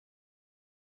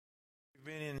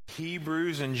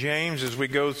Hebrews and James as we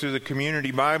go through the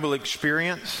Community Bible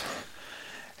Experience,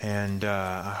 and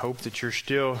I hope that you're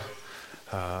still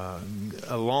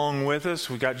along with us.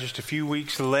 We got just a few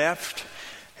weeks left,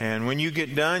 and when you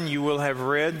get done, you will have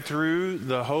read through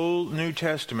the whole New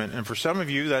Testament. And for some of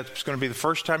you, that's going to be the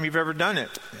first time you've ever done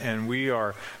it, and we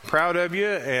are proud of you.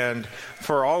 And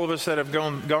for all of us that have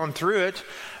gone through it,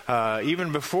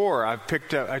 even before,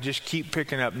 I just keep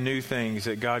picking up new things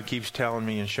that God keeps telling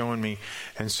me and showing me.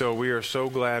 And so we are so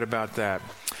glad about that.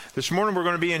 This morning we're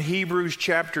going to be in Hebrews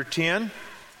chapter 10.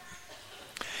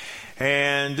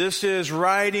 And this is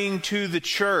writing to the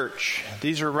church.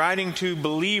 These are writing to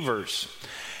believers.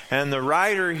 And the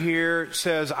writer here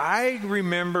says, I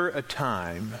remember a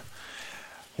time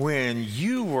when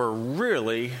you were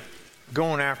really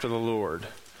going after the Lord.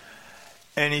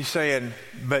 And he's saying,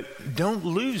 but don't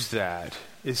lose that.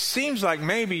 It seems like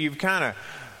maybe you've kind of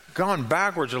gone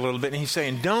backwards a little bit. And he's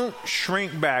saying, don't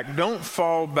shrink back. Don't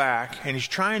fall back. And he's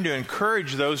trying to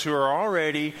encourage those who are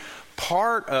already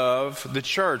part of the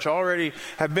church, already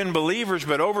have been believers,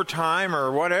 but over time or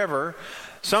whatever,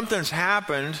 something's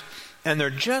happened and they're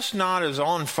just not as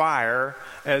on fire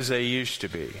as they used to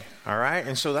be. All right?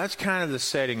 And so that's kind of the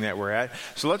setting that we're at.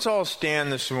 So let's all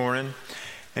stand this morning.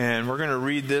 And we're going to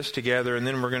read this together, and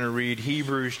then we're going to read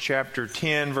Hebrews chapter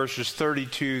 10, verses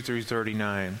 32 through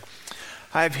 39.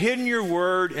 I have hidden your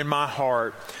word in my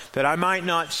heart that I might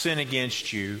not sin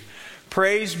against you.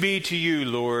 Praise be to you,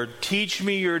 Lord. Teach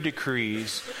me your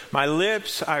decrees. My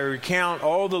lips, I recount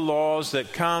all the laws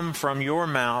that come from your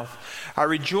mouth. I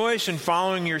rejoice in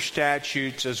following your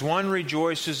statutes as one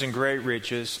rejoices in great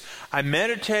riches. I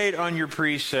meditate on your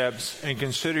precepts and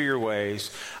consider your ways.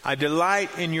 I delight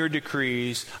in your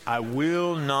decrees. I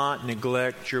will not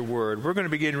neglect your word. We're going to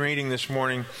begin reading this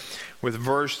morning with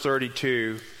verse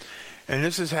 32. And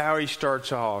this is how he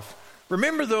starts off.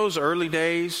 Remember those early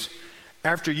days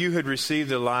after you had received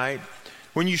the light,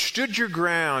 when you stood your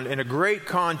ground in a great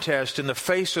contest in the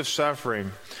face of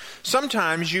suffering.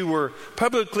 Sometimes you were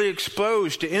publicly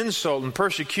exposed to insult and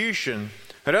persecution.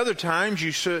 At other times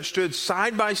you stood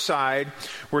side by side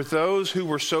with those who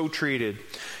were so treated.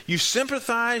 You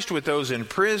sympathized with those in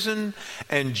prison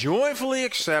and joyfully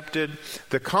accepted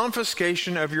the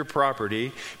confiscation of your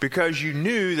property because you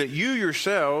knew that you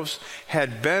yourselves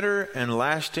had better and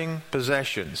lasting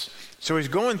possessions. So he's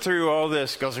going through all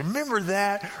this. He goes, remember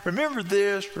that, remember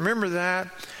this, remember that.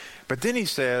 But then he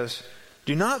says,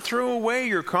 do not throw away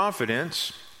your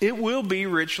confidence. It will be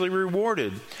richly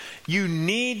rewarded. You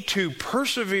need to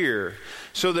persevere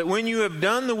so that when you have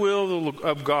done the will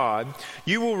of God,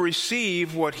 you will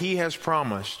receive what he has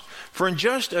promised. For in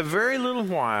just a very little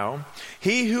while,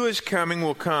 he who is coming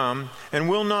will come and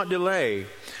will not delay.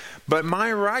 But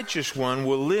my righteous one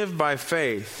will live by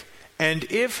faith. And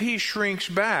if he shrinks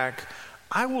back,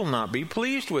 I will not be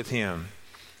pleased with him.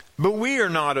 But we are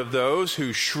not of those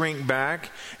who shrink back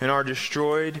and are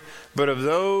destroyed, but of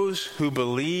those who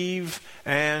believe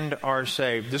and are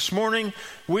saved. This morning,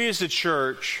 we as a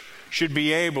church should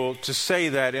be able to say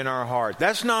that in our heart.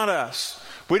 That's not us.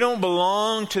 We don't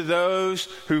belong to those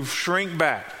who shrink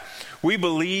back. We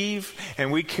believe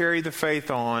and we carry the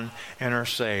faith on and are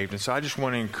saved. And so I just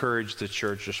want to encourage the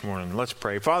church this morning. Let's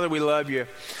pray. Father, we love you.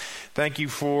 Thank you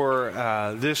for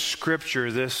this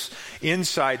scripture, this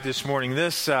insight this morning,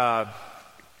 this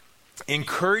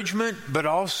encouragement, but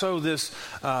also this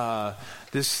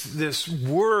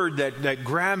word that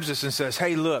grabs us and says,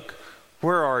 hey, look,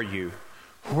 where are you?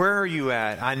 Where are you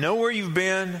at? I know where you've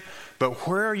been, but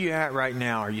where are you at right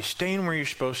now? Are you staying where you're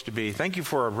supposed to be? Thank you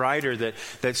for a writer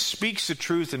that speaks the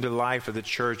truth into the life of the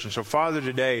church. And so, Father,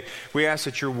 today, we ask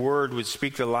that your word would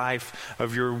speak the life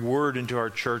of your word into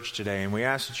our church today. And we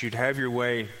ask that you'd have your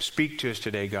way. Speak to us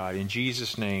today, God. In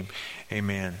Jesus' name,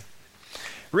 amen.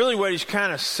 Really what he's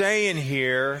kind of saying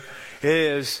here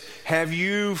is, have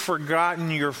you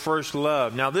forgotten your first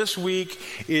love? Now, this week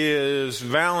is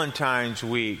Valentine's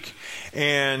week,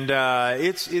 and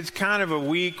it's kind of a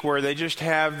week where they just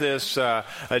have this a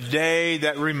day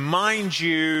that reminds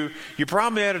you. You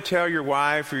probably had to tell your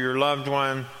wife or your loved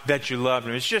one that you loved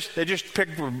them. They just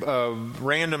picked a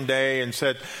random day and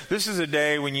said, this is a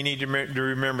day when you need to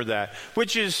remember that,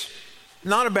 which is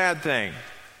not a bad thing.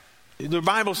 The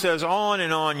Bible says on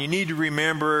and on, you need to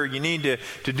remember, you need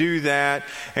to do that.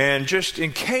 And just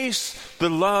in case the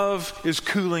love is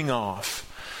cooling off,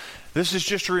 this is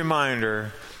just a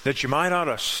reminder that you might ought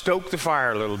to stoke the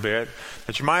fire a little bit,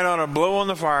 that you might ought to blow on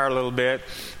the fire a little bit,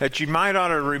 that you might ought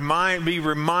to be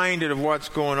reminded of what's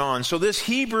going on. So this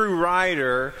Hebrew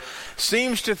writer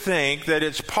seems to think that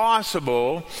it's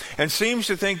possible, and seems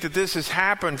to think that this has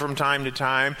happened from time to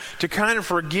time, to kind of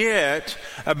forget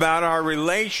about our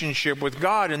relationship with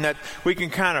God, and that we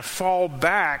can kind of fall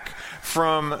back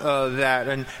from that.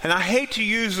 And I hate to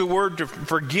use the word to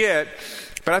forget,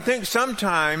 but I think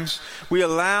sometimes we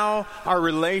allow our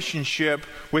relationship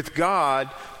with God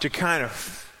to kind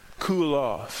of cool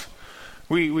off.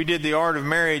 We did the Art of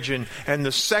Marriage, and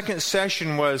the first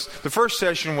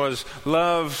session was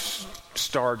Love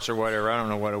Starts or whatever. I don't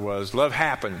know what it was. Love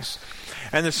Happens.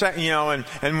 And the second,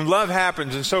 and love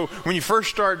happens. And so when you first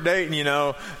start dating,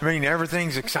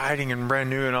 everything's exciting and brand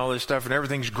new and all this stuff, and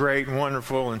everything's great and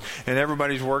wonderful, and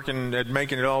everybody's working at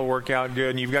making it all work out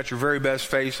good, and you've got your very best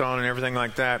face on and everything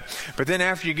like that. But then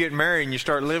after you get married and you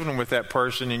start living with that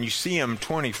person and you see them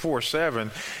 24/7,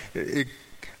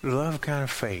 love kind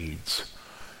of fades.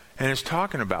 And it's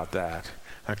talking about that.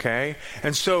 Okay?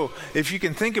 And so if you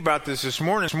can think about this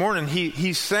morning,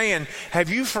 he's saying, have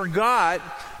you forgot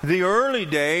the early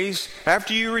days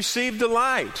after you received the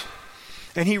light?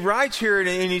 And he writes here, and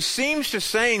he seems to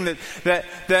saying that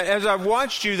as I've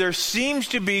watched you, there seems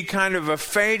to be kind of a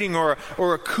fading or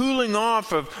a cooling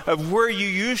off of where you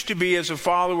used to be as a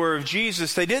follower of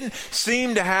Jesus. They didn't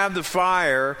seem to have the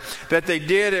fire that they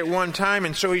did at one time.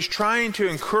 And so he's trying to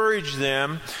encourage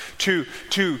them to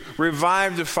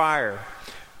revive the fire.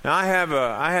 Now I have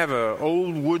a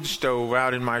old wood stove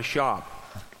out in my shop,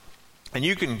 and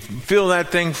you can fill that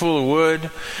thing full of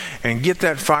wood and get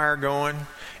that fire going,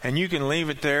 and you can leave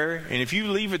it there. And if you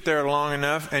leave it there long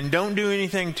enough and don't do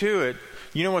anything to it,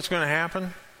 you know what's going to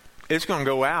happen? It's going to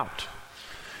go out.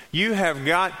 You have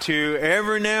got to,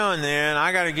 every now and then,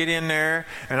 I got to get in there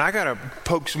and I got to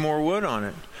poke some more wood on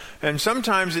it. And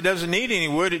sometimes it doesn't need any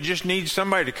wood. It just needs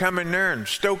somebody to come in there and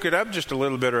stoke it up just a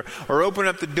little bit, or open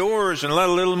up the doors and let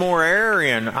a little more air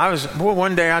in.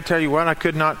 One day, I tell you what, I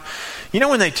could not.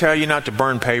 When they tell you not to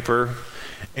burn paper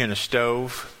in a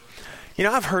stove?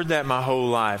 I've heard that my whole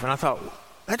life, and I thought,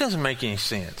 that doesn't make any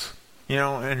sense.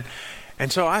 And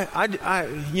so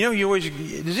you always,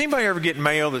 does anybody ever get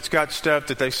mail that's got stuff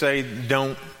that they say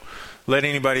don't let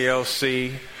anybody else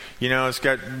see?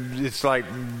 It's like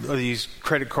these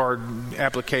credit card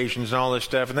applications and all this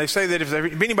stuff. And they say that if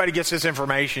anybody gets this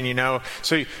information,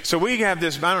 so we have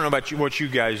this, I don't know about what you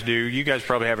guys do. You guys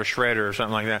probably have a shredder or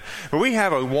something like that. But we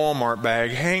have a Walmart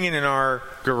bag hanging in our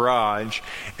garage,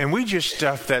 and we just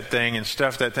stuff that thing.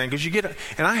 Because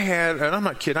and I'm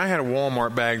not kidding, I had a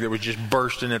Walmart bag that was just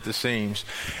bursting at the seams.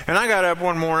 And I got up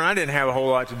one morning, I didn't have a whole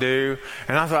lot to do,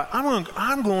 and I thought,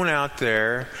 I'm going out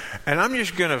there, and I'm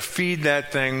just going to feed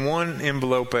that thing one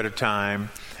envelope at a time,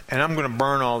 and I'm going to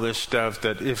burn all this stuff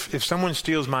that if someone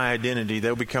steals my identity,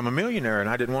 they'll become a millionaire, and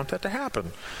I didn't want that to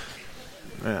happen.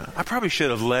 Yeah, I probably should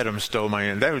have let them steal my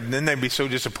identity. Then they'd be so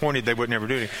disappointed they would never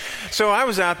do it. So I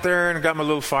was out there and got my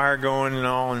little fire going and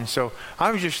all, and so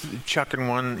I was just chucking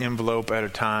one envelope at a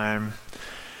time,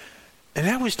 and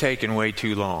that was taking way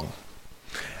too long.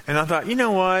 And I thought, you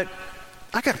know what?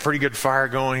 I got a pretty good fire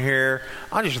going here.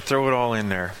 I'll just throw it all in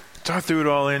there. So I threw it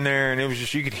all in there, and it was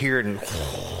just, you could hear it,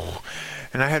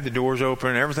 and I had the doors open,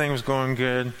 and everything was going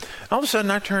good. All of a sudden,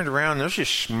 I turned around, and there's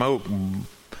just smoke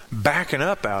backing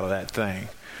up out of that thing.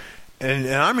 And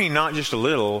I mean, not just a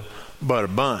little, but a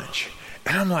bunch.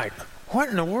 And I'm like, what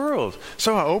in the world?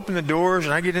 So I open the doors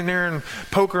and I get in there and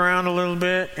poke around a little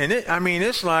bit. And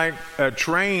it's like a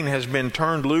train has been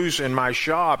turned loose in my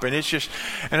shop. And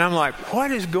and I'm like,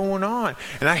 what is going on?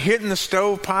 And I hit in the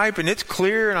stovepipe and it's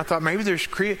clear. And I thought maybe there's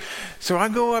so I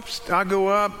go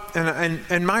up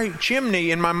and my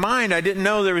chimney, in my mind, I didn't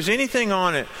know there was anything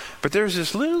on it. But there's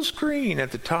this little screen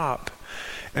at the top.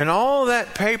 And all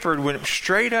that paper went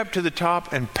straight up to the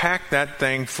top and packed that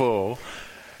thing full.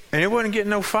 And it wasn't getting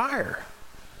no fire.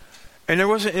 And it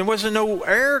wasn't no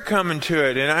air coming to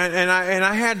it. And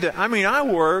I had to, I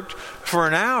worked for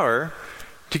an hour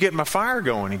to get my fire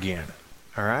going again.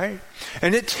 All right?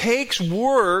 And it takes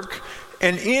work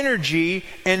and energy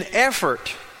and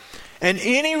effort. And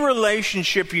any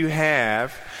relationship you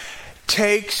have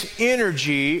takes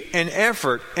energy and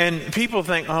effort. And people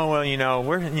think, oh, well,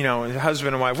 we're,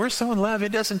 husband and wife, we're so in love,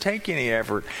 it doesn't take any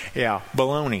effort. Yeah,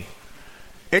 baloney.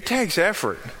 It takes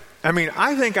effort.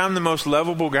 I think I'm the most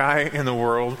lovable guy in the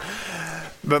world,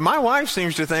 but my wife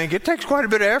seems to think it takes quite a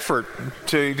bit of effort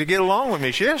to get along with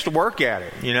me. She has to work at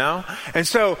it, And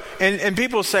so, and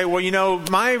people say, well,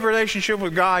 my relationship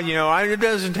with God, it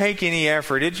doesn't take any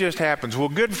effort. It just happens. Well,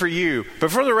 good for you. But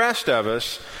for the rest of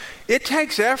us, it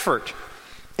takes effort.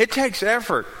 It takes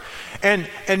effort. And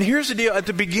here's the deal. At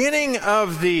the beginning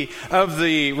of the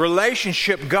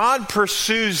relationship, God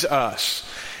pursues us.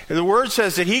 The Word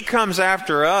says that He comes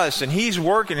after us, and He's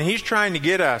working, and He's trying to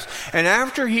get us. And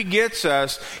after He gets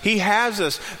us, He has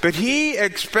us. But He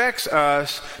expects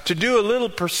us to do a little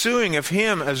pursuing of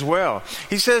Him as well.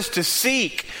 He says to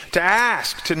seek, to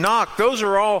ask, to knock. Those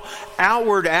are all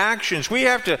outward actions. We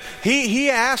have to. He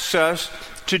asks us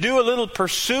to do a little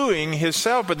pursuing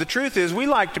Himself. But the truth is, we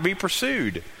like to be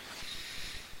pursued.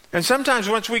 And sometimes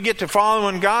once we get to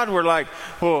following God, we're like,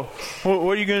 well,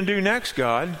 what are you going to do next,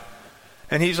 God?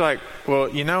 And He's like, well,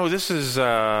 this is,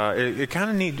 we kind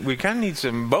of need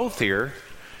some both here.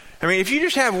 I mean, if you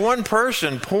just have one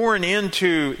person pouring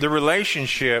into the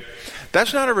relationship,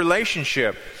 that's not a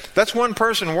relationship. That's one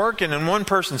person working and one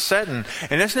person setting,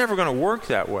 and it's never going to work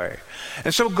that way.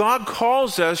 And so God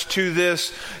calls us to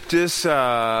this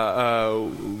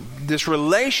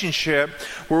relationship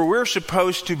where we're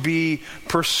supposed to be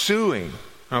pursuing,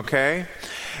 okay?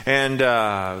 And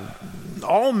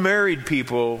all married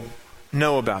people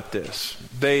know about this.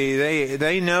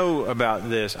 They know about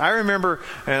this. I remember,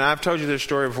 and I've told you this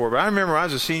story before, but I remember when I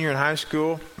was a senior in high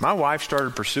school, my wife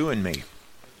started pursuing me.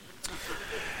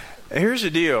 Here's the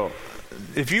deal.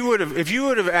 If you would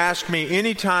have asked me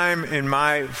any time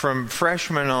from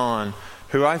freshman on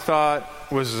who I thought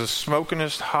was the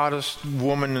smokingest, hottest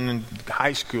woman in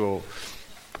high school,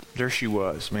 there she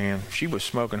was, man. She was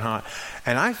smoking hot.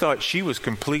 And I thought she was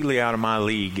completely out of my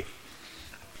league.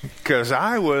 Because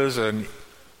I was an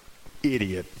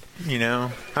idiot,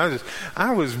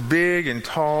 I was big and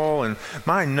tall, and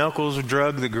my knuckles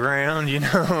drug the ground, and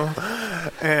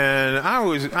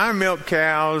I milked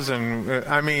cows, and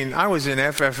I was in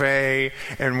FFA,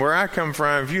 and where I come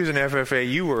from, if you was in FFA,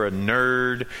 you were a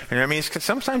nerd, and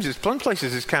sometimes some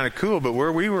places it's kind of cool, but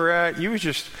where we were at, I was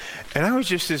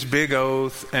just this big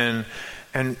oaf, and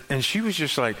she was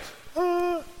just like,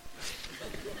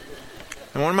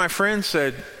 And one of my friends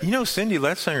said, Cindy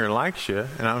Letzinger likes you.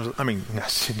 And not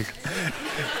Cindy.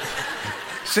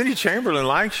 Cindy Chamberlain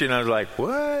likes you. And I was like,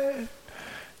 what?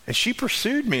 And she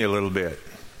pursued me a little bit.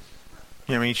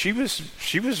 She was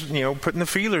putting the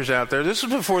feelers out there. This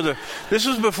was before the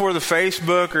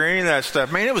Facebook or any of that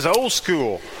stuff. Man, it was old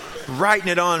school. Writing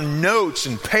it on notes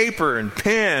and paper and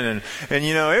pen and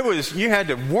it was, you had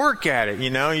to work at it,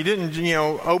 you didn't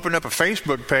open up a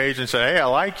Facebook page and say, hey, I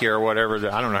like you or whatever.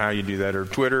 I don't know how you do that, or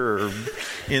Twitter or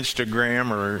Instagram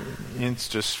or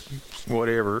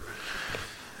whatever.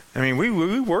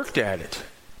 We worked at it.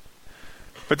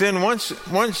 But then once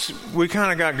we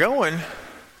kind of got going,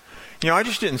 I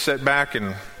just didn't sit back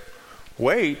and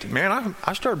wait. Man,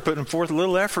 I started putting forth a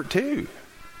little effort too,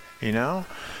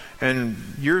 And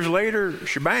years later,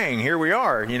 shebang, here we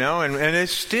are, and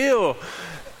it's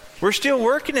we're still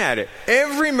working at it.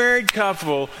 Every married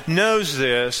couple knows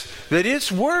this, that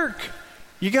it's work.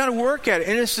 You got to work at it.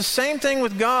 And it's the same thing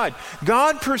with God.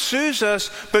 God pursues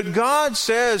us, but God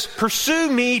says,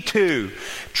 pursue me too.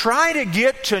 Try to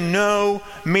get to know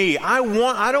me. I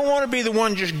don't want to be the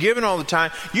one just giving all the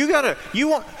time.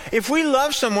 If we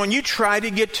love someone, you try to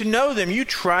get to know them. You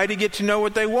try to get to know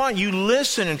what they want. You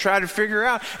listen and try to figure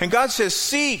out. And God says,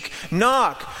 seek,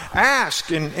 knock,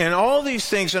 ask, and all these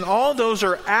things. And all those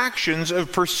are actions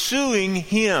of pursuing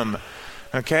Him.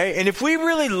 Okay? And if we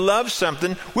really love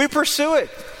something, we pursue it.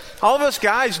 All of us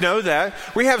guys know that.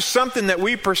 We have something that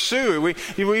we pursue.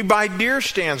 We buy deer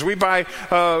stands. We buy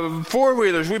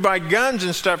four-wheelers. We buy guns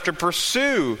and stuff to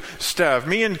pursue stuff.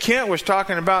 Me and Kent was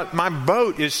talking about my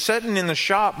boat is sitting in the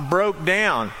shop, broke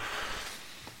down.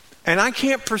 And I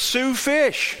can't pursue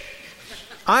fish.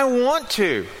 I want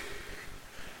to.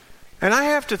 And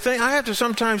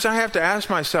sometimes I have to ask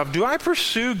myself, do I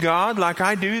pursue God like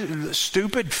I do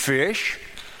stupid fish?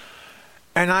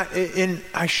 And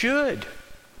I should.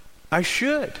 I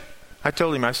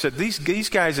told him, I said, these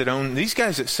guys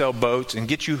that sell boats and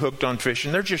get you hooked on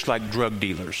fishing, they're just like drug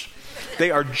dealers. They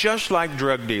are just like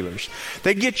drug dealers.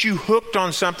 They get you hooked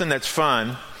on something that's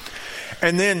fun,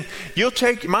 and then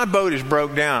my boat is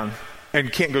broke down.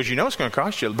 And Kent goes, it's going to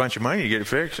cost you a bunch of money to get it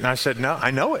fixed. And I said, no,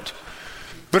 I know it.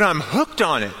 But I'm hooked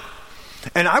on it.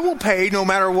 And I will pay no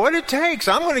matter what it takes.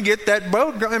 I'm going to get that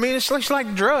boat. It's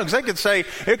like drugs. They could say,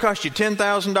 it costs you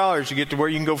 $10,000 to get to where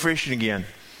you can go fishing again.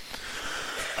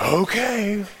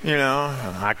 Okay.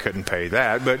 I couldn't pay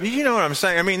that. But you know what I'm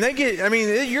saying?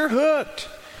 You're hooked.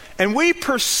 And we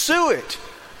pursue it.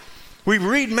 We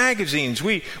read magazines.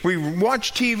 We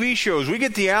watch TV shows. We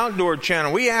get the Outdoor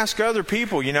Channel. We ask other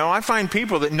people. I find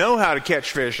people that know how to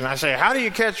catch fish. And I say, how do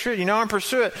you catch fish? I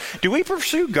pursue it. Do we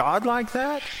pursue God like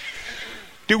that?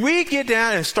 Do we get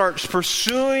down and start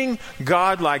pursuing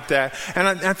God like that? And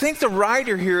I think the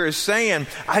writer here is saying,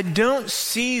 I don't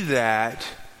see that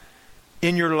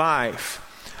in your life.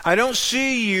 I don't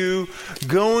see you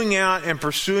going out and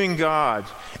pursuing God.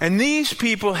 And these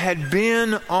people had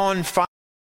been on fire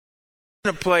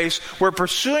in a place where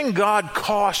pursuing God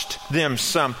cost them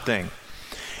something.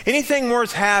 Anything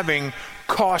worth having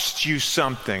costs you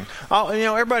something.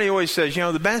 Everybody always says,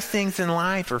 the best things in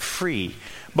life are free.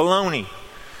 Baloney.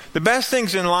 The best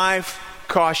things in life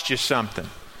cost you something.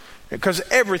 Because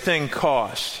everything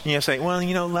costs. You say,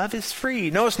 love is free.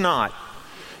 No, it's not.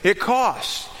 It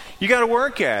costs. You got to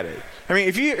work at it. I mean,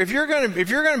 if you're going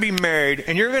to be married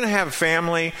and you're going to have a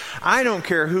family, I don't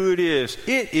care who it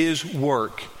is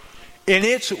work. And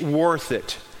it's worth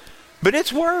it. But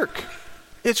it's work.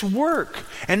 It's work.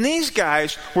 And these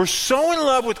guys were so in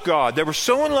love with God, they were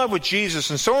so in love with Jesus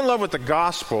and so in love with the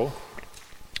gospel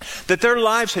that their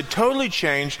lives had totally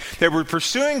changed. They were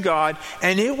pursuing God,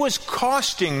 and it was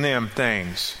costing them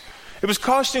things. It was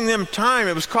costing them time.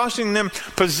 It was costing them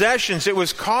possessions. It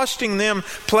was costing them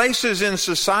places in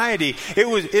society.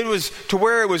 It was to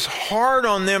where it was hard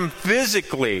on them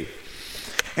physically.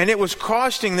 And it was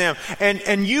costing them.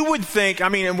 And you would think,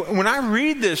 when I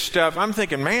read this stuff, I'm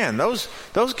thinking, man, those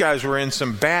guys were in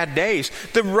some bad days.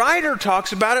 The writer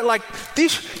talks about it like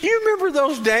these. You remember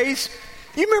those days?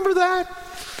 You remember that?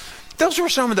 Those were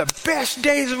some of the best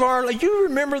days of our life. You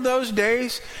remember those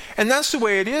days? And that's the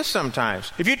way it is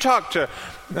sometimes. If you talk to,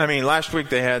 last week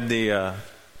they had the,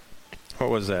 what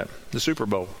was that? The Super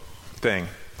Bowl thing.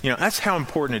 That's how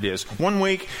important it is. One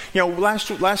week,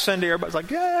 last Sunday, everybody's like,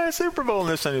 yeah, Super Bowl.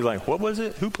 And this Sunday, like, what was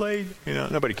it? Who played?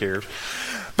 Nobody cares.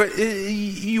 But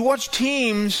you watch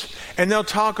teams, and they'll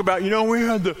talk about, we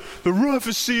had the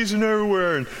roughest season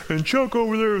everywhere, and Chuck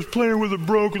over there was playing with a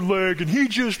broken leg, and he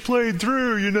just played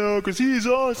through, because he's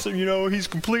awesome, he's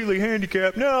completely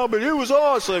handicapped now, but it was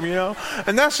awesome,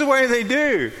 And that's the way they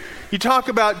do. You talk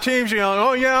about teams,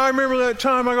 oh yeah, I remember that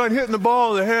time I got hit in the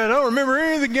ball in the head. I don't remember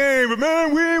any of the game, but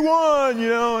man, we won,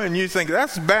 And you think,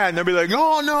 that's bad. And they'll be like,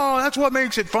 oh no, that's what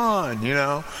makes it fun,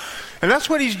 And that's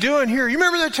what he's doing here. You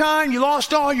remember the time you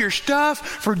lost all your stuff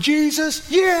for Jesus?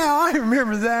 Yeah, I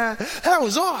remember that. That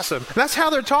was awesome. That's how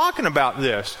they're talking about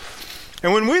this.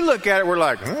 And when we look at it, we're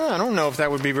like, I don't know if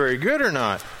that would be very good or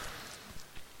not.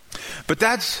 But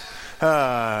that's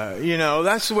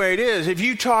the way it is. If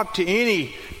you talk to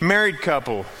any married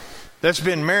couple that's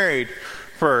been married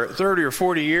for 30 or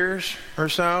 40 years or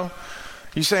so,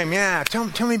 you say, yeah,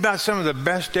 tell me about some of the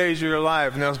best days of your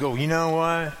life. And they'll go, you know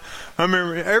what? I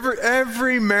remember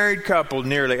every married couple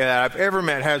nearly that I've ever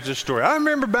met has this story. I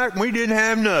remember back when we didn't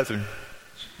have nothing.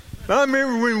 I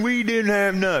remember when we didn't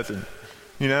have nothing.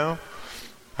 I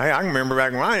can remember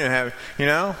back when I didn't have,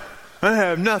 I didn't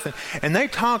have nothing. And they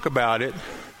talk about it.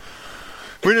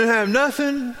 We didn't have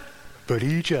nothing but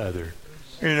each other.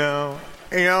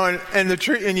 And the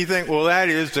truth, and you think, well, that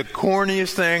is the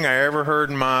corniest thing I ever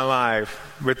heard in my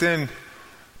life. But then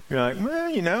you're like,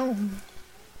 well,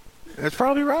 that's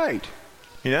probably right.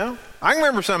 I can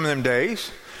remember some of them days,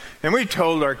 and we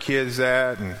told our kids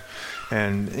that,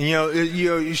 and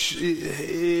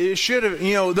it should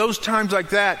have, those times like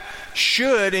that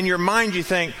should, in your mind, you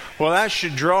think, well, that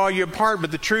should draw you apart.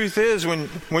 But the truth is,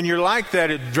 when you're like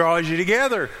that, it draws you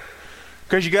together,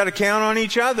 because you got to count on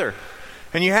each other,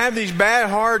 and you have these bad,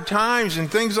 hard times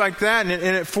and things like that, and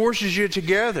it forces you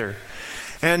together.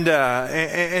 And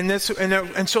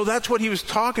so that's what he was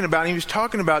talking about. He was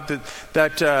talking about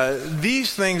that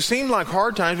these things seemed like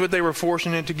hard times, but they were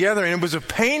forcing it together. And it was a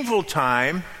painful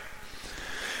time.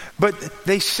 But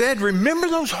they said, remember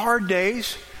those hard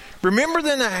days? Remember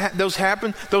those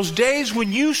happened? Those days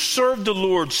when you served the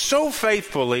Lord so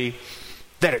faithfully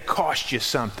that it cost you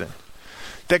something.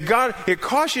 It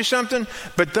cost you something,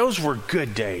 but those were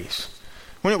good days.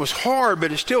 When it was hard,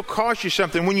 but it still cost you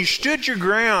something. When you stood your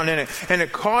ground and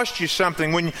it cost you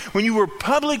something. When you were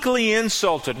publicly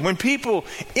insulted. When people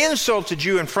insulted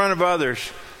you in front of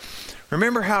others.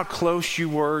 Remember how close you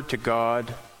were to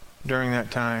God during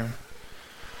that time?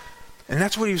 And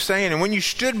that's what he was saying. And when you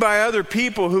stood by other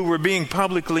people who were being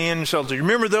publicly insulted.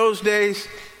 Remember those days?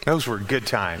 Those were good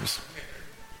times.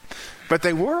 But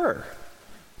they were.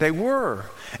 They were.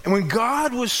 And when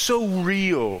God was so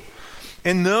real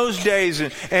in those days,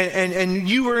 and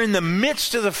you were in the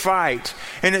midst of the fight,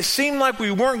 and it seemed like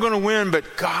we weren't going to win,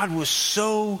 but God was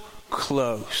so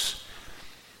close.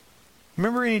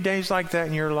 Remember any days like that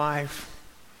in your life?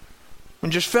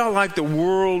 When it just felt like the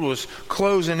world was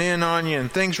closing in on you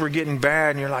and things were getting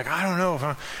bad, and you're like, I don't know if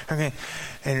I'm okay.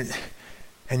 And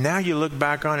now you look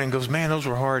back on it and goes, man, those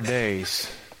were hard days.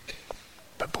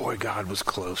 But boy, God was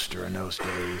close during those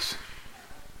days.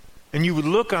 And you would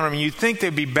look on them and you'd think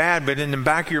they'd be bad, but in the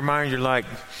back of your mind, you're like,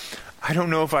 I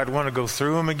don't know if I'd want to go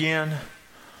through them again,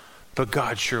 but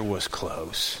God sure was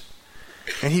close.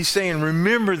 And he's saying,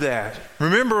 remember that.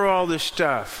 Remember all this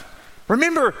stuff.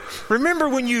 Remember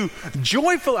when you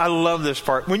I love this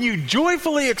part, when you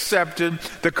joyfully accepted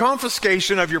the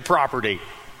confiscation of your property.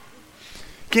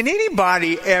 Can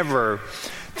anybody ever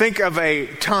think of a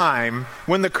time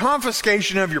when the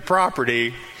confiscation of your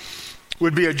property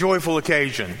would be a joyful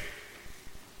occasion?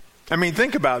 I mean,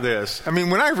 think about this. I mean,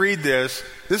 when I read this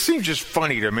seems just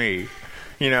funny to me.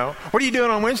 You know, what are you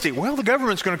doing on Wednesday? Well, the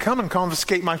government's going to come and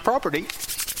confiscate my property.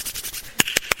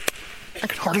 I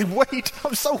can hardly wait.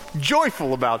 I'm so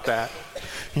joyful about that.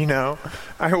 You know,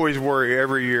 I always worry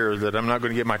every year that I'm not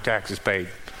going to get my taxes paid.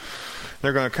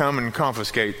 They're going to come and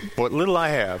confiscate what little I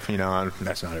have. You know,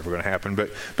 that's not ever going to happen. But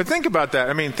think about that.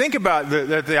 I mean, think about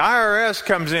that the IRS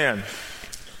comes in.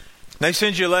 They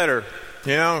send you a letter.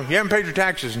 You know, you haven't paid your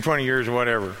taxes in 20 years or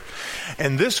whatever.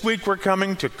 And this week we're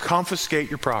coming to confiscate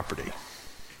your property.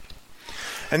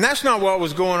 And that's not what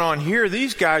was going on here.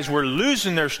 These guys were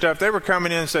losing their stuff. They were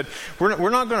coming in and said, we're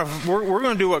going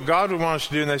to do what God would want us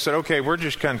to do. And they said, okay, we're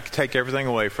just going to take everything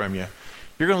away from you.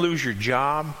 You're going to lose your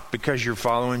job because you're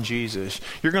following Jesus.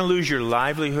 You're going to lose your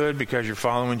livelihood because you're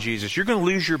following Jesus. You're going to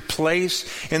lose your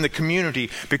place in the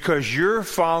community because you're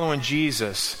following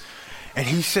Jesus. And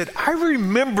he said, I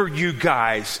remember you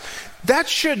guys. That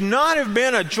should not have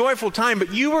been a joyful time,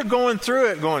 but you were going through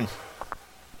it going,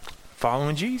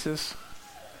 following Jesus.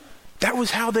 That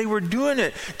was how they were doing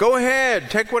it. Go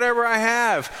ahead, take whatever I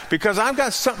have, because I've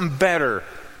got something better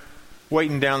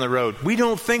waiting down the road. We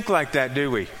don't think like that,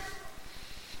 do we?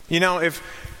 You know, if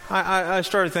I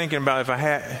started thinking about if I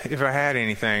had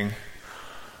anything,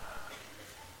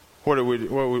 what it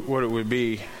would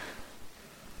be.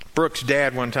 Brooke's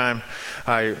dad one time,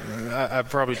 I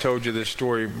probably told you this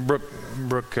story.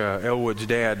 Brooke Elwood's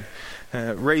dad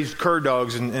raised cur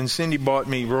dogs, and Cindy bought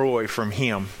me Roy from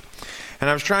him. And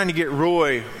I was trying to get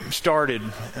Roy started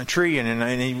treeing,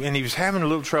 and he was having a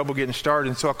little trouble getting started.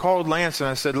 And so I called Lance, and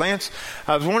I said, Lance,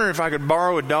 I was wondering if I could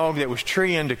borrow a dog that was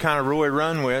treeing to kind of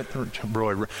run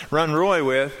Roy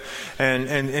with,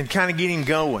 and kind of get him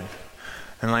going.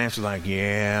 And Lance was like,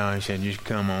 yeah. He said, just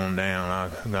come on down.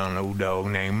 I've got an old dog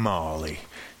named Molly.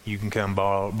 You can come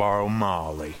borrow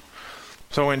Molly.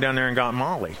 So I went down there and got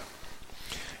Molly.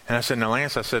 And I said, now,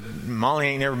 Lance, Molly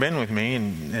ain't never been with me.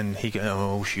 And he goes,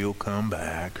 oh, she'll come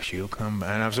back. She'll come back.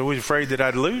 And I was always afraid that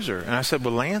I'd lose her. And I said,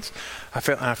 well, Lance, I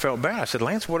felt bad. I said,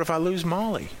 Lance, what if I lose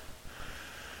Molly?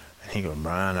 And he goes,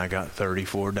 Brian, I got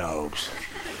 34 dogs.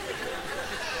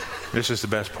 This is the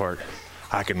best part.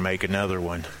 I can make another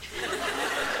one.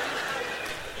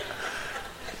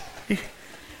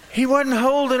 He wasn't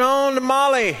holding on to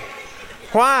Molly.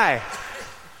 Why?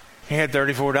 He had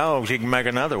 34 dogs. He can make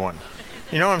another one.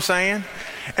 You know what I'm saying?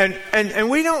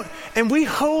 And we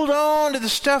hold on to the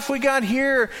stuff we got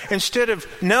here instead of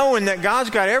knowing that God's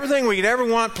got everything we could ever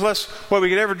want plus what we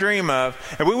could ever dream of.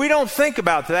 And we don't think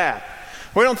about that.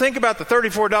 We don't think about the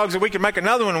 34 dogs that we can make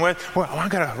another one with. Well, I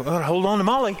gotta hold on to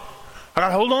Molly. I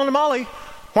gotta hold on to Molly.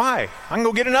 Why? I can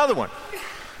go get another one.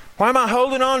 Why am I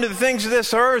holding on to the things of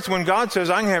this earth when God says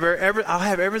I'll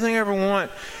have everything I ever want,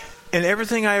 and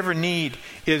everything I ever need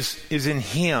is in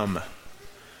Him.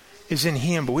 Is in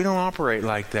Him, but we don't operate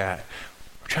like that.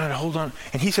 We're trying to hold on.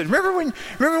 And He said, remember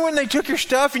when they took your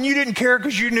stuff and you didn't care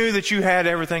because you knew that you had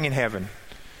everything in heaven?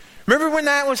 Remember when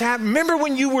that was happening? Remember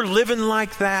when you were living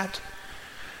like that?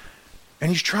 And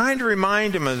He's trying to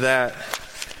remind him of that.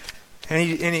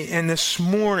 And this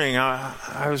morning, I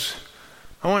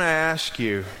want to ask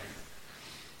you,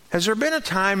 has there been a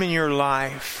time in your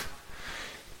life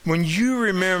when you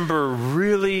remember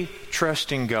really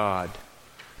trusting God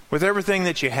with everything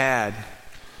that you had,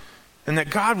 and that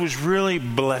God was really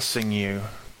blessing you?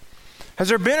 Has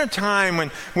there been a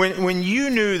time when you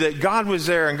knew that God was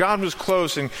there and God was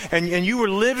close, and you were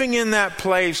living in that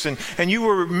place, and you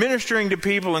were ministering to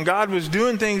people, and God was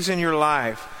doing things in your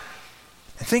life?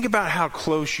 And think about how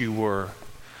close you were.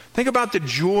 Think about the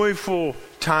joyful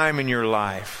time in your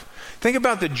life. Think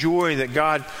about the joy that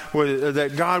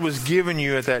God was giving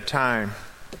you at that time.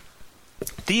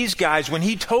 These guys, when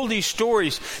He told these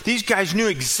stories, these guys knew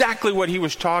exactly what He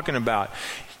was talking about.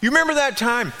 You remember that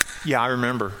time? Yeah, I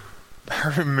remember.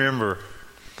 I remember.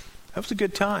 That was a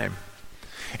good time.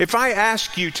 If I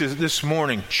ask you this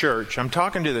morning, church, I'm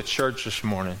talking to the church this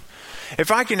morning. If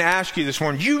I can ask you this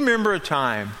morning, do you remember a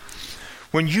time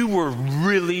when you were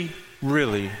really,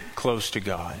 really close to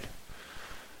God?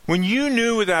 When you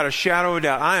knew without a shadow of a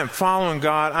doubt, I am following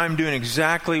God, I'm doing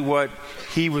exactly what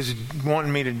He was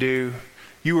wanting me to do.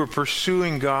 You were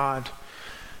pursuing God.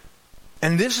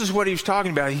 And this is what he was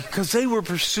talking about, because they were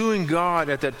pursuing God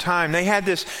at that time. They had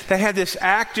this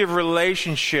active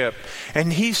relationship.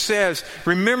 And he says,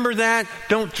 remember that,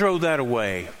 don't throw that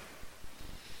away.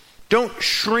 Don't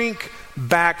shrink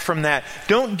back from that.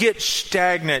 Don't get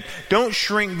stagnant. Don't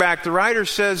shrink back. The writer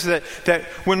says that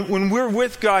when we're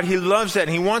with God, He loves that.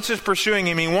 And He wants us pursuing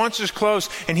Him. He wants us close.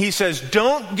 And He says,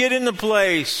 don't get in the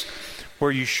place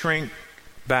where you shrink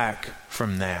back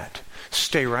from that.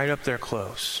 Stay right up there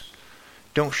close.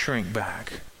 Don't shrink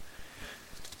back.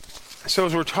 So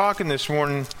as we're talking this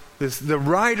morning, the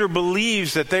writer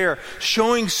believes that they are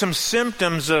showing some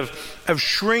symptoms of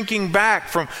shrinking back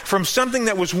from something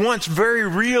that was once very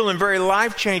real and very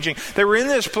life-changing. They were in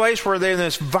this place where they're in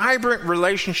this vibrant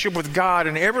relationship with God,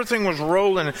 and everything was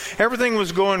rolling, everything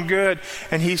was going good.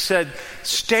 And he said,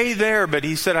 stay there. But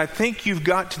he said, I think you've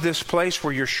got to this place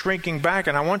where you're shrinking back,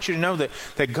 and I want you to know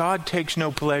that God takes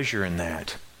no pleasure in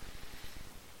that.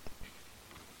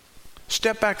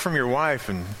 Step back from your wife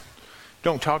and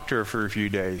don't talk to her for a few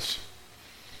days.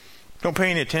 Don't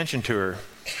pay any attention to her.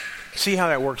 See how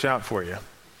that works out for you.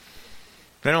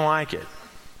 They don't like it.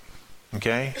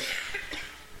 Okay?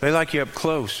 They like you up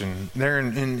close, and they're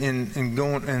in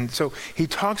going. And so he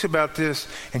talks about this,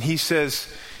 and he says,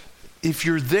 if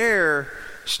you're there,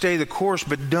 stay the course,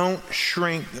 but don't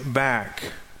shrink back.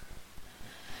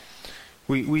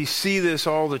 We see this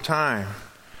all the time.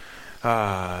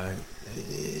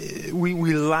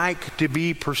 We like to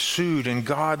be pursued, and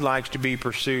God likes to be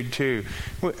pursued too.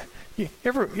 You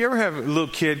ever have a little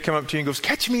kid come up to you and goes,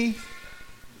 catch me?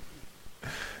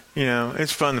 You know,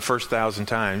 it's fun the first 1,000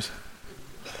 times.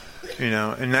 You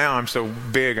know, and now I'm so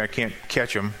big I can't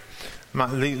catch them.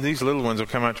 These little ones will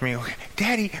come up to me, okay,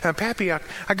 Daddy, Pappy, I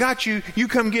got you. You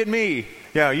come get me.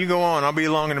 Yeah, you go on. I'll be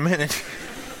along in a minute.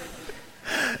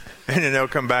 And then they'll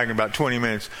come back in about 20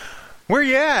 minutes. Where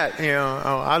you at? You know,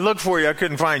 oh, I looked for you. I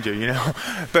couldn't find you, you know.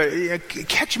 But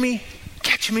catch me.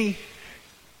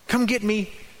 Come get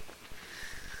me.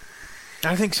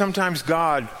 I think sometimes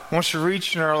God wants to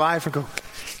reach in our life and go,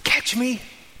 catch me.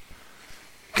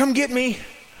 Come get me.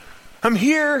 I'm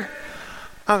here.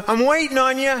 I'm waiting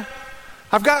on you.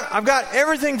 I've got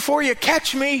everything for you.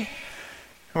 Catch me. And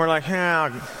we're like,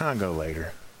 I'll go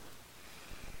later.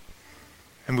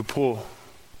 And we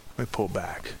pull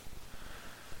back.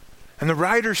 And the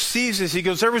writer sees this. He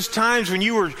goes, there was times when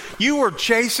you were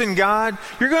chasing God.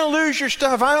 You're going to lose your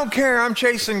stuff. I don't care. I'm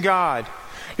chasing God.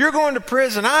 You're going to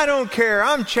prison. I don't care.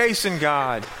 I'm chasing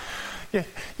God.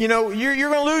 You know, you're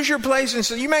going to lose your place, and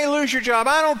so you may lose your job.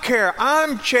 I don't care.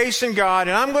 I'm chasing God,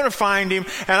 and I'm going to find Him,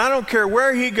 and I don't care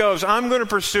where He goes. I'm going to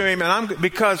pursue Him,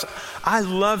 because I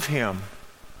love Him.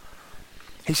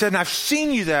 He said, and I've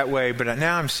seen you that way, but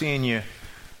now I'm seeing you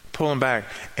pulling back.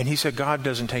 And he said God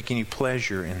doesn't take any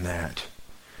pleasure in that.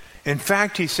 In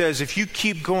fact, he says if you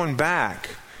keep going back,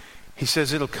 he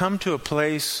says it'll come to a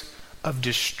place of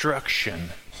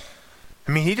destruction.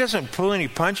 I mean, he doesn't pull any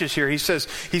punches here. He says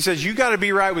you got to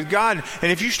be right with God,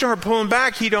 and if you start pulling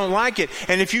back, He don't like it.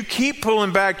 And if you keep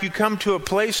pulling back, you come to a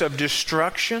place of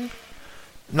destruction.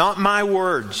 Not my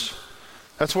words.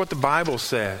 That's what the Bible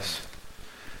says.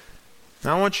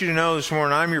 Now, I want you to know this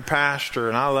morning, I'm your pastor,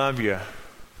 and I love you.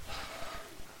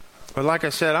 But like I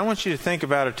said, I want you to think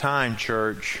about a time,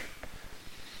 church.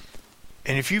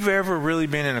 And if you've ever really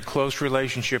been in a close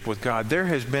relationship with God, there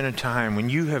has been a time when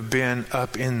you have been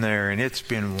up in there and it's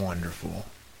been wonderful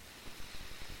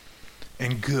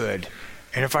and good.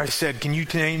 And if I said, can you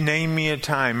name me a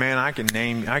time? Man, I can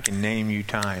name you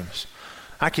times.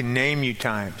 I can name you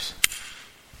times.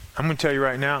 I'm going to tell you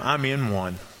right now, I'm in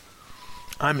one.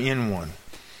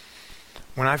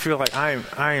 When I feel like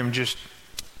I am just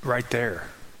right there.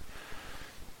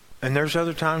 And there's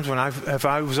other times when if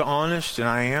I was honest, and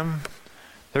I am,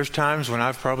 there's times when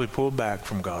I've probably pulled back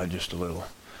from God just a little.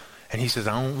 And He says,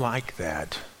 I don't like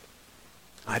that.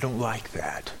 I don't like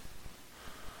that.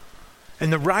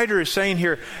 And the writer is saying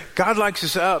here, God likes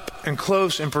us up and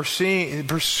close and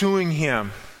pursuing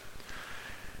Him.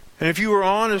 And if you were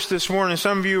honest this morning,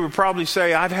 some of you would probably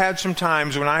say, I've had some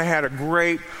times when I had a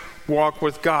great walk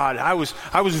with God. I was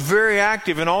very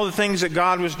active in all the things that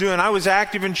God was doing. I was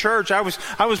active in church. I was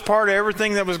part of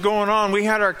everything that was going on. We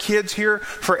had our kids here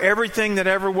for everything that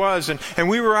ever was. And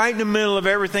we were right in the middle of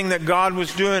everything that God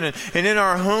was doing. And in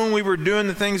our home, we were doing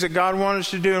the things that God wanted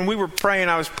us to do. And we were praying.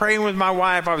 I was praying with my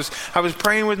wife. I was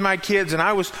praying with my kids. And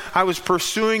I was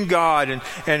pursuing God.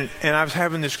 And I was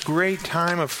having this great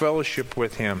time of fellowship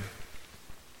with Him.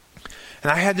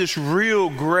 And I had this real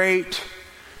great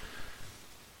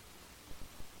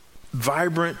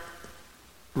vibrant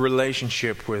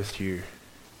relationship with you.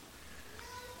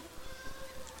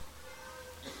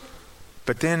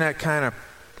 But then that kind of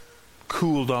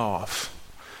cooled off.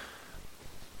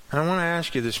 And I want to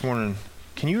ask you this morning,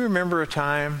 can you remember a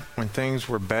time when things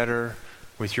were better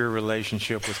with your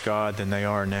relationship with God than they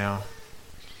are now?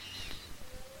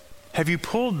 Have you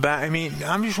pulled back? I mean,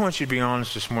 I just want you to be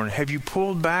honest this morning. Have you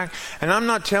pulled back? And I'm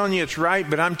not telling you it's right,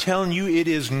 but I'm telling you it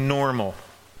is normal.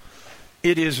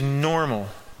 It is normal.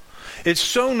 It's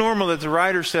so normal that the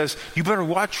writer says, you better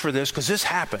watch for this because this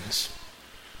happens.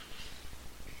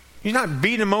 He's not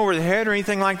beating him over the head or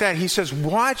anything like that. He says,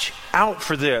 watch out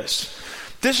for this.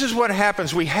 This is what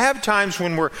happens. We have times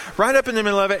when we're right up in the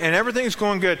middle of it and everything's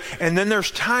going good. And then there's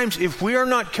times if we are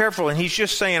not careful, and he's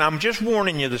just saying, I'm just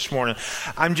warning you this morning.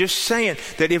 I'm just saying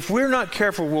that if we're not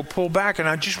careful, we'll pull back. And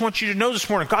I just want you to know this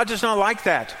morning, God does not like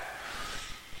that.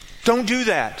 Don't do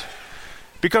that.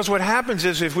 Because what happens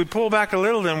is if we pull back a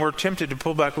little, then we're tempted to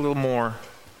pull back a little more.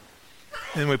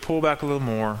 And we pull back a little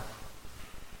more.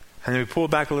 And then we pull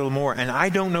back a little more. And I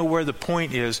don't know where the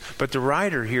point is, but the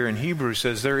writer here in Hebrews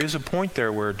says there is a point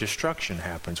there where destruction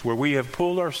happens, where we have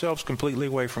pulled ourselves completely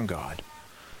away from God.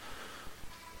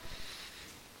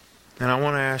 And I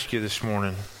want to ask you this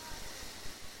morning,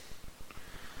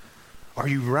 are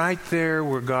you right there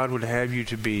where God would have you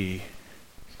to be?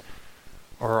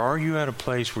 Or are you at a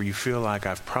place where you feel like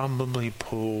I've probably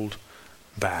pulled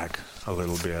back a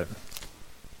little bit?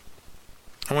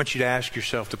 I want you to ask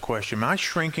yourself the question, am I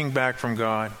shrinking back from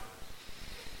God?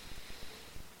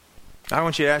 I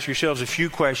want you to ask yourselves a few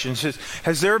questions.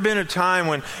 Has there been a time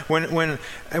when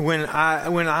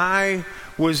I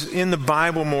was in the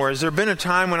Bible more? Has there been a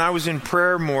time when I was in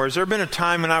prayer more? Has there been a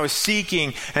time when I was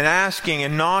seeking and asking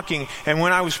and knocking and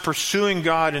when I was pursuing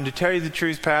God? And to tell you the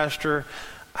truth, Pastor,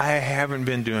 I haven't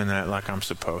been doing that like I'm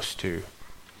supposed to.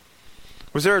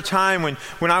 Was there a time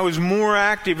when I was more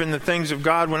active in the things of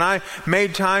God, when I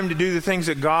made time to do the things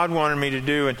that God wanted me to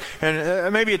do?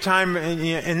 And maybe a time,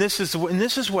 and this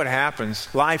is what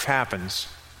happens. Life happens.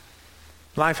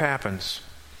 Life happens.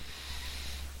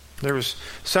 There was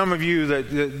some of you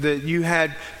that you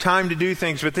had time to do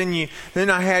things, but then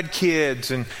I had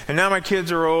kids, and now my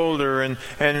kids are older, and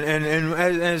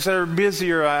as they're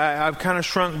busier, I've kind of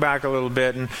shrunk back a little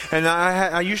bit, and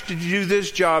I used to do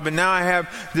this job, and now I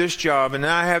have this job, and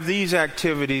now I have these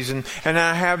activities, and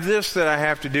I have this that I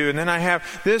have to do, and then I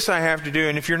have this I have to do,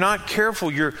 and if you're not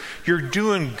careful, you're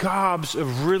doing gobs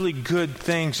of really good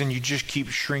things, and you just keep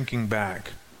shrinking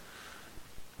back.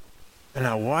 And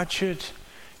I watch it.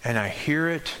 And I hear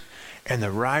it, and the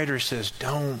writer says,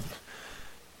 don't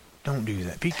do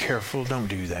that. Be careful, don't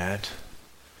do that.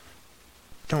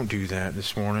 Don't do that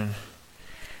this morning.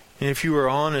 And if you were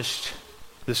honest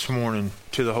this morning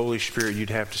to the Holy Spirit, you'd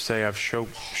have to say, I've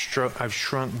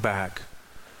shrunk back.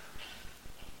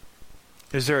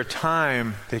 Is there a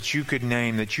time that you could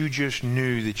name that you just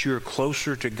knew that you're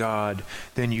closer to God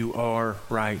than you are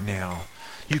right now?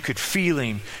 You could feel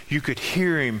Him. You could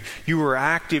hear Him. You were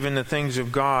active in the things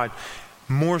of God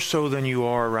more so than you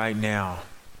are right now.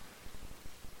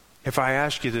 If I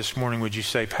asked you this morning, would you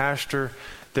say, Pastor,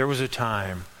 there was a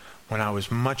time when I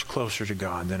was much closer to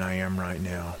God than I am right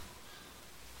now?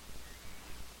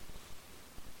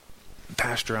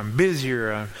 Pastor, I'm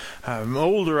busier, I'm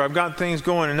older, I've got things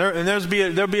going, and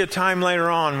there'll be a time later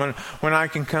on when I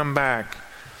can come back.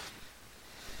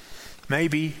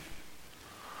 Maybe.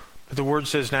 But the Word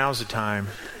says now's the time.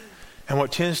 And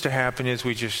what tends to happen is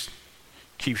we just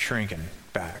keep shrinking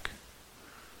back.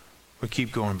 We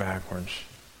keep going backwards.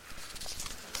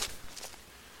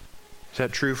 Is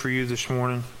that true for you this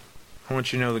morning? I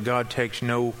want you to know that God takes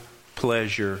no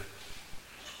pleasure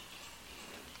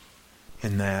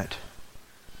in that.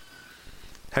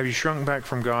 Have you shrunk back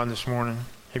from God this morning?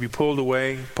 Have you pulled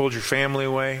away, pulled your family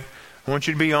away? I want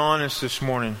you to be honest this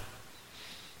morning.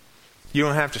 You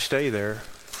don't have to stay there.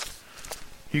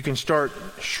 You can start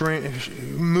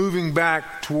moving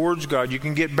back towards God. You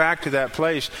can get back to that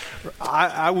place.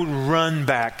 I would run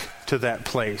back to that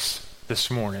place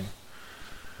this morning.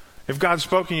 If God's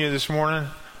spoken to you this morning,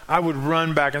 I would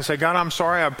run back and say, God, I'm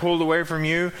sorry I pulled away from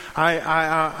you.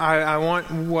 I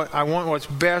want what's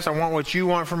best. I want what you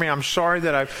want for me. I'm sorry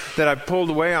that I pulled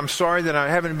away. I'm sorry that I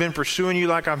haven't been pursuing you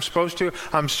like I'm supposed to.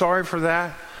 I'm sorry for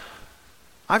that.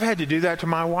 I've had to do that to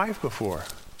my wife before.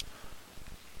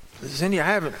 Cindy, I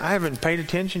haven't paid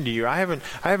attention to you. I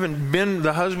haven't been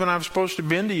the husband I'm supposed to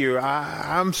been to you.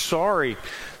 I'm sorry.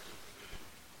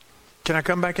 Can I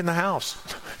come back in the house?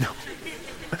 No.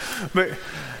 But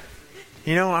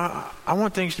I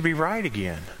want things to be right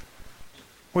again.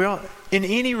 Well, in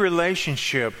any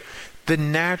relationship, The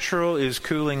natural is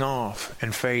cooling off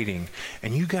and fading,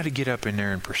 and you got to get up in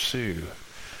there and pursue.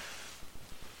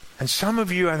 And some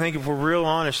of you, I think, if we're real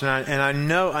honest, and I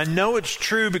know it's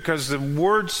true because the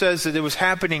Word says that it was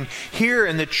happening here,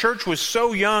 and the church was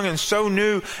so young and so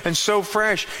new and so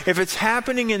fresh. If it's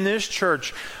happening in this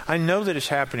church, I know that it's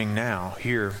happening now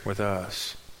here with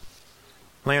us.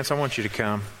 Lance, I want you to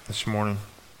come this morning.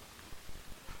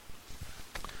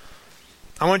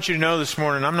 I want you to know this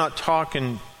morning, I'm not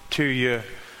talking to you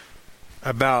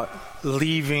about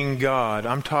leaving God.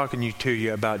 I'm talking to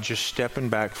you about just stepping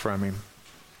back from Him.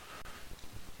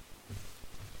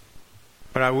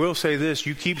 But I will say this,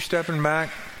 you keep stepping back,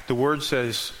 the Word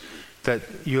says that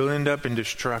you'll end up in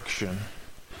destruction.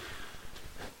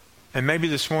 And maybe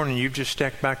this morning you've just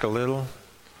stepped back a little,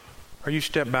 or you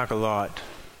stepped back a lot.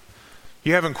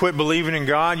 You haven't quit believing in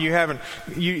God. You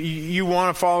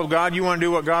want to follow God. You want to do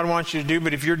what God wants you to do.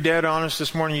 But if you're dead honest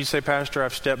this morning, you say, Pastor,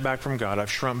 I've stepped back from God. I've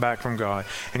shrunk back from God.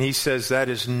 And He says that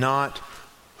is not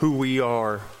who we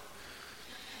are.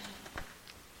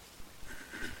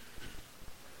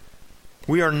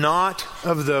 We are not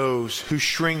of those who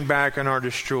shrink back and are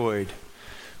destroyed,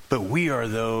 but we are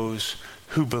those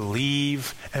who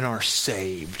believe and are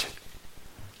saved.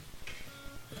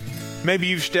 Maybe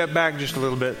you've stepped back just a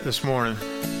little bit this morning.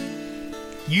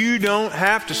 You don't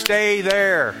have to stay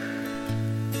there.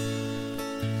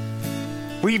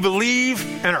 We believe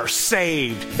and are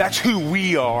saved. That's who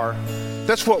we are.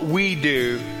 That's what we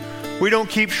do. We don't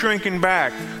keep shrinking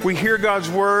back. We hear God's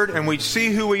Word and we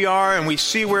see who we are and we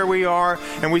see where we are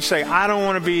and we say, I don't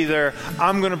want to be there.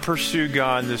 I'm going to pursue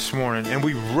God this morning. And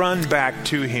we run back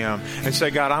to Him and say,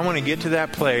 God, I want to get to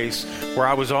that place where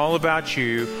I was all about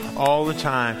you all the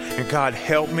time. And God,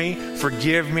 help me,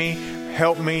 forgive me,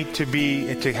 help me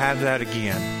to have that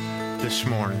again this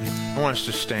morning. I want us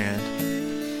to stand.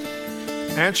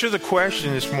 Answer the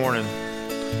question this morning.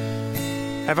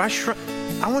 Have I shrunk?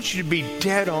 I want you to be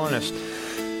dead honest.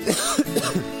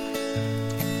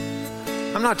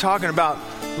 I'm not talking about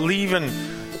leaving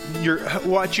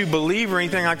what you believe or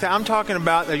anything like that. I'm talking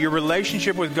about that your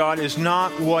relationship with God is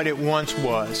not what it once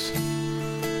was.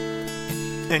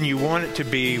 And you want it to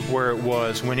be where it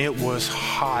was when it was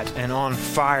hot and on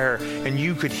fire and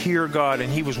you could hear God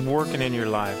and He was working in your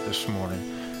life this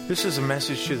morning. This is a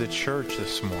message to the church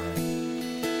this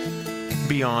morning.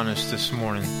 Be honest this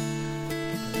morning.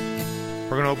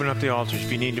 We're going to open up the altars. If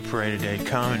you need to pray today,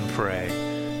 come and pray.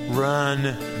 Run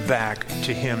back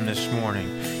to Him this morning.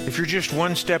 If you're just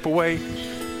one step away,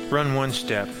 run one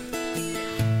step.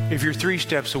 If you're 3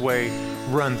 steps away,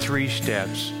 run 3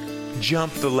 steps.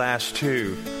 Jump the last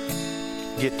 2.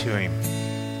 Get to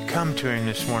Him. Come to Him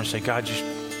this morning. Say, God, just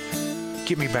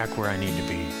get me back where I need to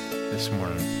be this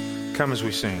morning. Come as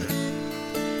we sing.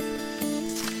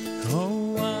 Oh.